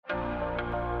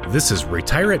This is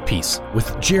Retire at Peace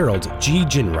with Gerald G.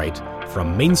 Ginwright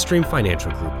from Mainstream Financial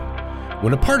Group.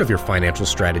 When a part of your financial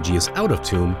strategy is out of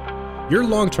tune, your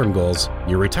long-term goals,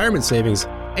 your retirement savings,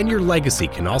 and your legacy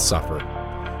can all suffer.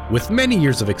 With many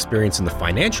years of experience in the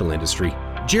financial industry,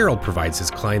 Gerald provides his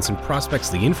clients and prospects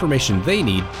the information they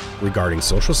need regarding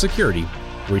Social Security,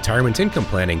 retirement income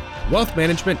planning, wealth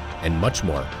management, and much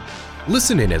more.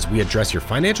 Listen in as we address your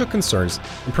financial concerns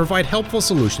and provide helpful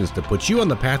solutions to put you on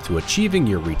the path to achieving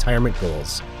your retirement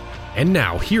goals. And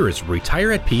now, here is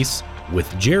Retire at Peace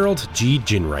with Gerald G.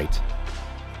 Ginwright.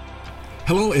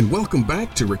 Hello and welcome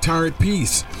back to Retire at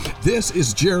Peace. This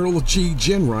is Gerald G.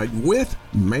 Ginwright with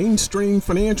Mainstream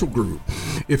Financial Group.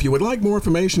 If you would like more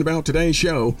information about today's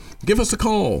show, give us a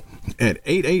call at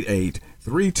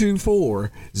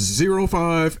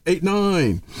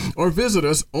 888-324-0589 or visit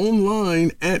us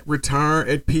online at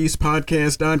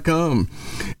retireatpeacepodcast.com.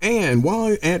 And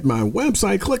while at my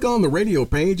website, click on the radio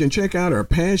page and check out our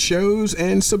past shows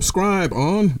and subscribe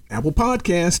on Apple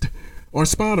Podcast or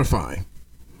Spotify.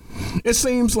 It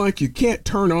seems like you can't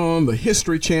turn on the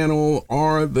History Channel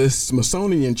or the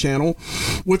Smithsonian Channel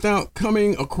without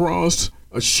coming across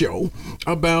a show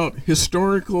about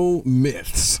historical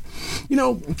myths. You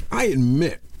know, I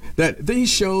admit that these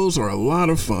shows are a lot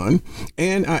of fun,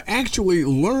 and I actually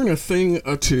learn a thing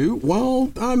or two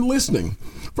while I'm listening.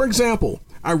 For example,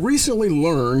 I recently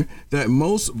learned that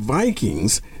most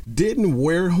Vikings didn't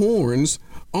wear horns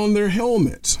on their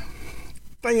helmets.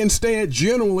 They instead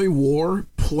generally wore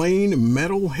plain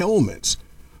metal helmets.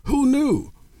 Who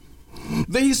knew?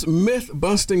 These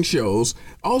myth-busting shows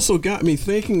also got me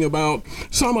thinking about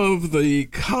some of the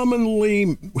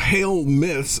commonly held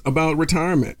myths about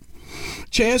retirement.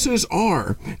 Chances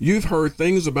are you've heard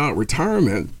things about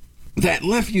retirement that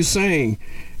left you saying,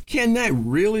 can that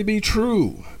really be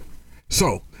true?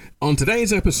 So, on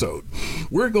today's episode,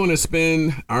 we're going to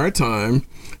spend our time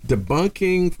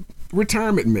debunking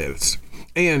retirement myths.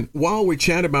 And while we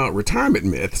chat about retirement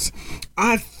myths,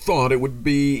 I thought it would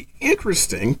be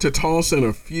interesting to toss in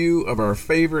a few of our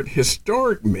favorite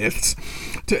historic myths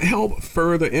to help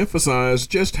further emphasize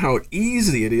just how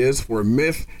easy it is for a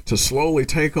myth to slowly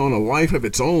take on a life of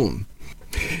its own.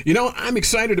 You know, I'm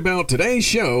excited about today's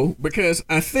show because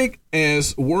I think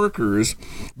as workers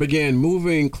begin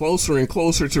moving closer and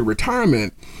closer to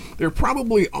retirement, they're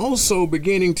probably also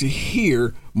beginning to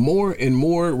hear more and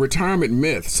more retirement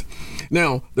myths.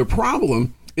 Now, the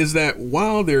problem is that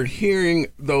while they're hearing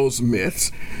those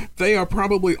myths, they are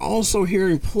probably also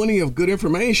hearing plenty of good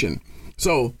information.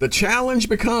 So the challenge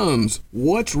becomes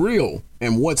what's real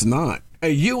and what's not. A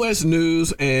U.S.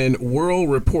 News and World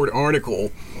Report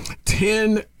article,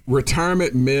 10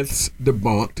 Retirement Myths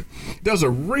Debunked, does a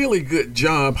really good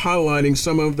job highlighting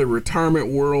some of the retirement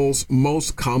world's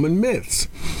most common myths.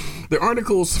 The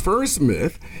article's first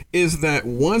myth is that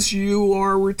once you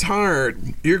are retired,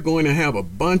 you're going to have a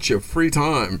bunch of free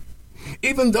time.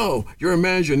 Even though your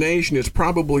imagination is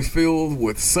probably filled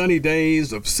with sunny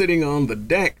days of sitting on the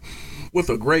deck with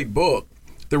a great book,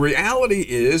 the reality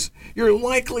is you're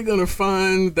likely going to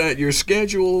find that your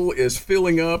schedule is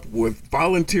filling up with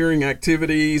volunteering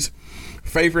activities,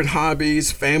 favorite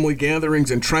hobbies, family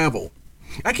gatherings, and travel.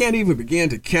 I can't even begin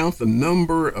to count the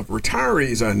number of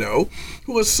retirees I know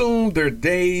who assumed their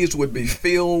days would be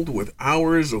filled with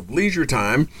hours of leisure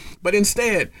time, but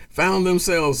instead found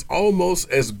themselves almost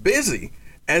as busy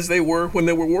as they were when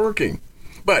they were working.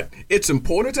 But it's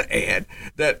important to add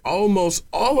that almost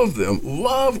all of them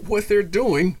love what they're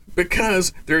doing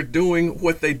because they're doing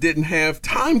what they didn't have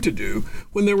time to do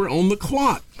when they were on the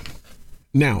clock.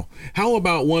 Now, how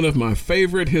about one of my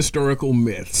favorite historical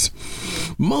myths?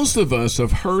 Most of us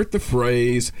have heard the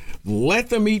phrase, let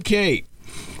them eat cake,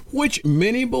 which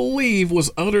many believe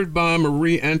was uttered by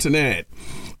Marie Antoinette,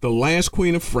 the last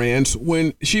queen of France,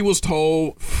 when she was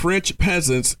told French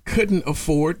peasants couldn't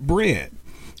afford bread.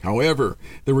 However,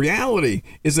 the reality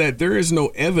is that there is no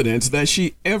evidence that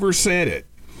she ever said it.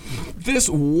 This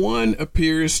one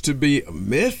appears to be a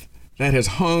myth that has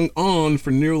hung on for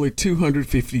nearly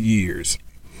 250 years.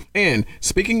 And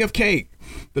speaking of cake,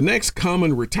 the next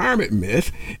common retirement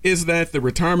myth is that the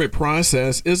retirement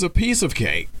process is a piece of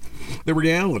cake. The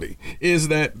reality is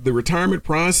that the retirement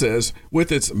process,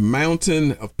 with its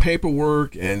mountain of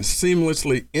paperwork and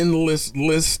seamlessly endless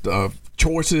list of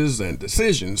choices and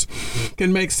decisions,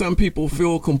 can make some people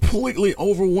feel completely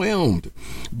overwhelmed.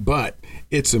 But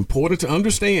it's important to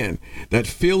understand that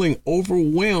feeling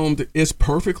overwhelmed is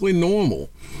perfectly normal.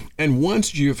 And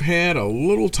once you've had a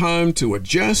little time to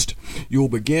adjust, you'll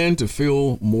begin to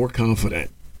feel more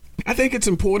confident. I think it's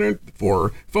important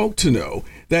for folk to know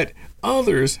that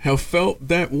others have felt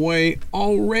that way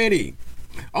already.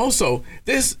 Also,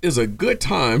 this is a good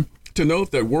time to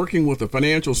note that working with a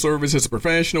financial services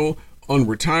professional on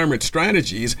retirement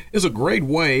strategies is a great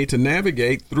way to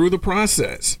navigate through the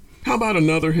process. How about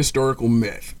another historical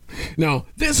myth? Now,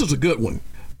 this is a good one.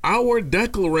 Our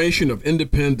Declaration of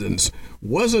Independence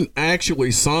wasn't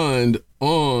actually signed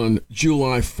on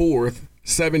July 4th,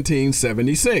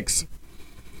 1776.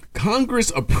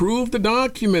 Congress approved the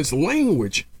document's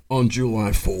language on July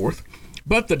 4th,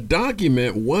 but the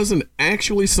document wasn't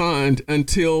actually signed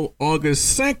until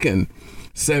August 2nd,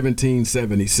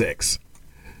 1776.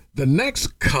 The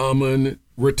next common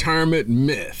retirement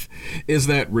myth is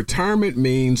that retirement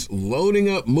means loading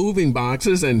up moving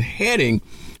boxes and heading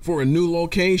for a new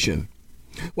location.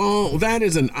 While that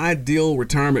is an ideal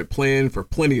retirement plan for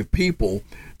plenty of people,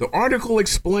 the article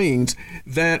explains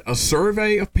that a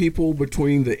survey of people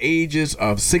between the ages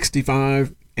of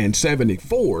 65 and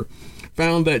 74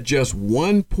 found that just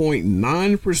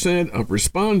 1.9% of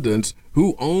respondents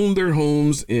who owned their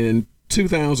homes in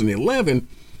 2011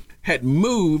 had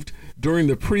moved during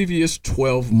the previous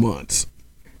 12 months.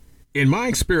 In my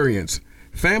experience,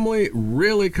 family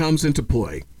really comes into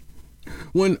play.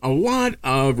 When a lot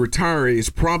of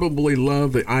retirees probably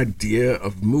love the idea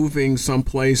of moving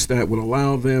someplace that would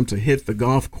allow them to hit the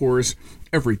golf course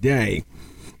every day,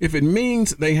 if it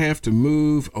means they have to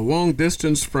move a long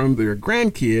distance from their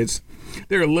grandkids,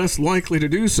 they're less likely to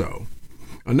do so.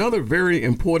 Another very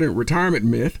important retirement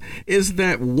myth is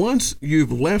that once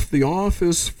you've left the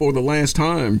office for the last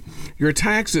time, your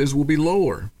taxes will be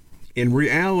lower. In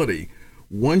reality,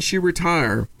 once you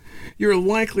retire, you're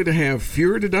likely to have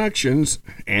fewer deductions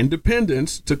and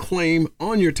dependents to claim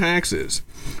on your taxes.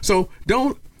 So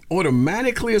don't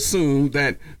automatically assume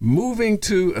that moving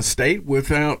to a state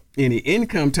without any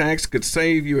income tax could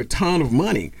save you a ton of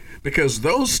money, because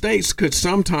those states could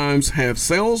sometimes have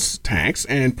sales tax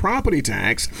and property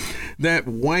tax that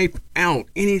wipe out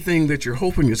anything that you're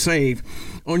hoping to save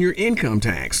on your income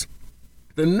tax.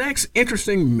 The next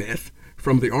interesting myth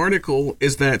from the article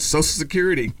is that Social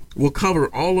Security will cover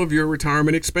all of your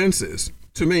retirement expenses.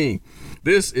 To me,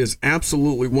 this is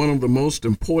absolutely one of the most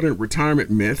important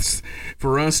retirement myths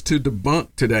for us to debunk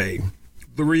today.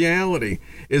 The reality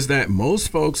is that most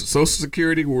folks' Social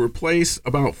Security will replace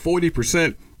about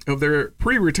 40% of their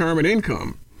pre-retirement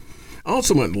income.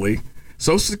 Ultimately,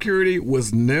 Social Security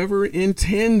was never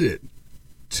intended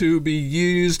to be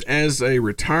used as a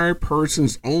retired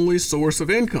person's only source of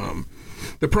income.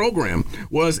 The program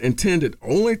was intended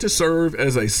only to serve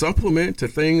as a supplement to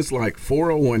things like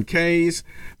 401ks,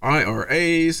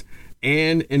 IRAs,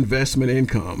 and investment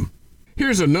income.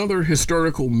 Here's another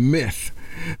historical myth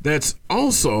that's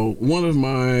also one of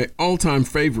my all-time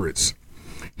favorites.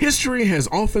 History has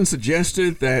often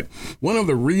suggested that one of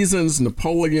the reasons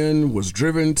Napoleon was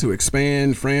driven to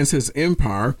expand France's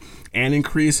empire and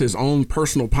increase his own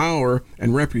personal power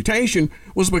and reputation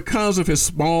was because of his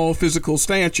small physical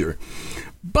stature.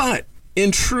 But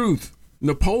in truth,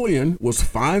 Napoleon was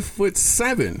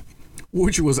 5'7",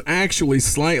 which was actually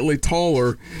slightly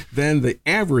taller than the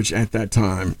average at that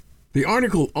time. The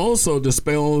article also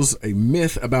dispels a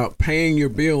myth about paying your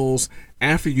bills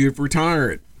after you've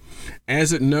retired.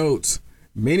 As it notes,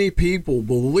 many people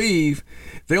believe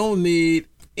they'll need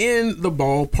in the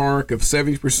ballpark of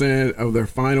 70% of their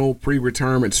final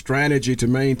pre-retirement strategy to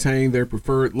maintain their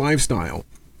preferred lifestyle.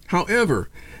 However,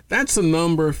 that's a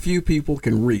number few people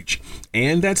can reach,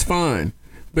 and that's fine,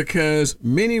 because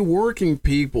many working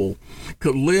people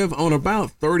could live on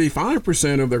about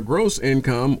 35% of their gross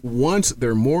income once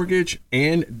their mortgage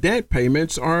and debt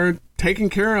payments are taken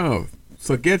care of.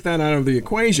 So get that out of the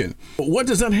equation. But what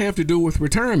does that have to do with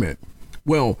retirement?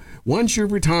 Well, once you're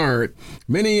retired,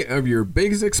 many of your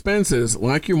biggest expenses,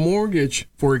 like your mortgage,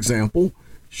 for example,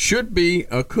 could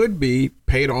be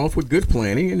paid off with good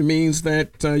planning, and it means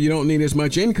that you don't need as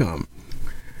much income.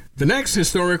 The next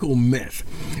historical myth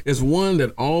is one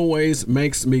that always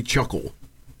makes me chuckle.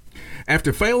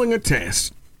 After failing a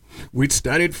test, we'd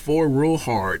studied for real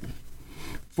hard.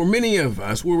 For many of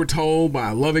us, we were told by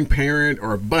a loving parent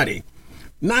or a buddy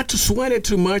not to sweat it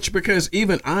too much because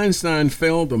even Einstein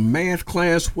failed a math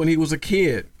class when he was a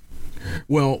kid.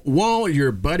 Well, while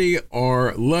your buddy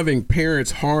or loving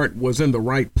parent's heart was in the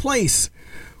right place,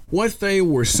 what they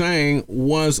were saying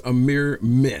was a mere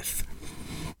myth.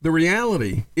 The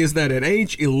reality is that at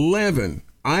age 11,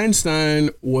 Einstein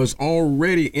was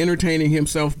already entertaining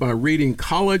himself by reading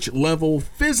college-level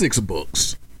physics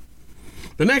books.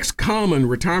 The next common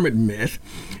retirement myth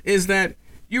is that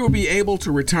you will be able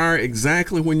to retire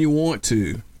exactly when you want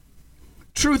to.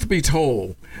 Truth be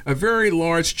told, a very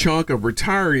large chunk of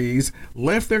retirees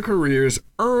left their careers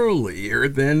earlier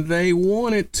than they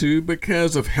wanted to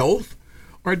because of health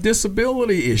or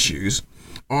disability issues,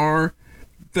 or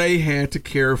they had to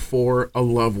care for a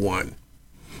loved one.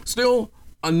 Still,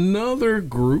 another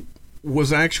group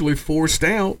was actually forced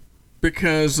out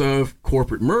because of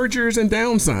corporate mergers and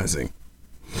downsizing.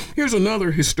 Here's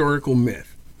another historical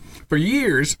myth. For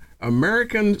years,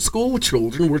 American school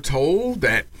children were told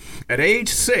that at age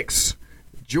 6,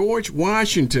 George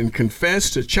Washington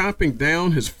confessed to chopping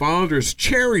down his father's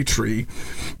cherry tree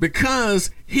because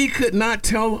he could not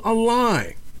tell a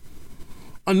lie.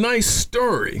 A nice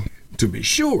story, to be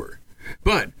sure,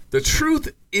 but the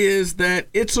truth is that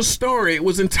it's a story. It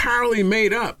was entirely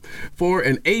made up for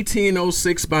an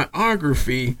 1806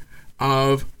 biography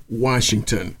of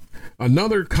Washington.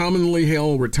 Another commonly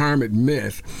held retirement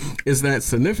myth is that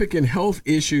significant health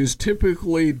issues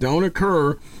typically don't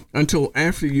occur until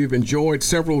after you've enjoyed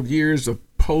several years of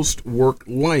post-work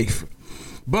life.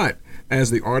 But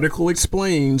as the article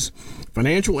explains,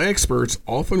 financial experts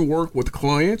often work with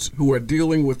clients who are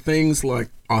dealing with things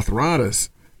like arthritis,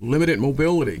 limited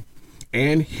mobility,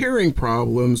 and hearing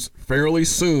problems fairly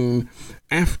soon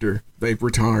after they've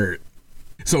retired.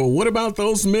 So what about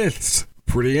those myths?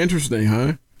 Pretty interesting,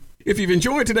 huh? If you've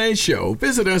enjoyed today's show,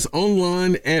 visit us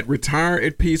online at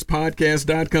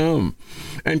retireatpeacepodcast.com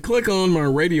and click on my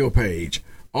radio page.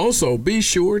 Also, be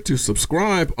sure to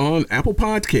subscribe on Apple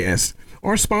Podcasts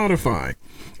or Spotify.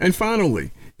 And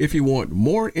finally, if you want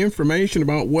more information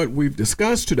about what we've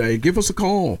discussed today, give us a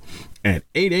call at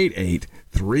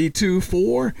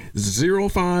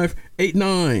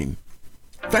 888-324-0589.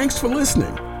 Thanks for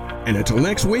listening. And until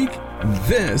next week,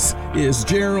 this is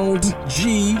Gerald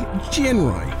G.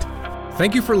 Ginwright.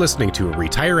 Thank you for listening to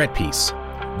Retire at Peace.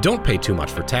 Don't pay too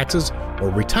much for taxes or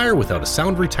retire without a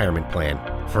sound retirement plan.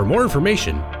 For more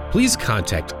information, please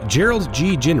contact Gerald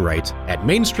G. Ginwright at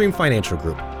Mainstream Financial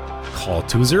Group. Call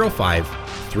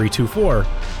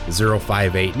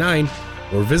 205-324-0589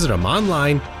 or visit them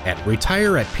online at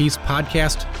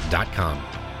retireatpeacepodcast.com.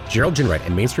 Gerald Ginwright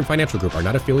and Mainstream Financial Group are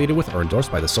not affiliated with or endorsed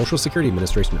by the Social Security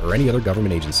Administration or any other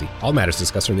government agency. All matters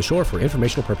discussed during the show are for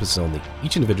informational purposes only.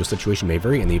 Each individual situation may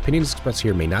vary, and the opinions expressed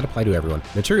here may not apply to everyone.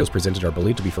 Materials presented are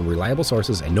believed to be from reliable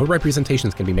sources, and no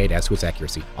representations can be made as to its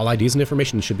accuracy. All ideas and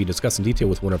information should be discussed in detail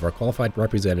with one of our qualified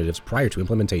representatives prior to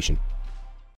implementation.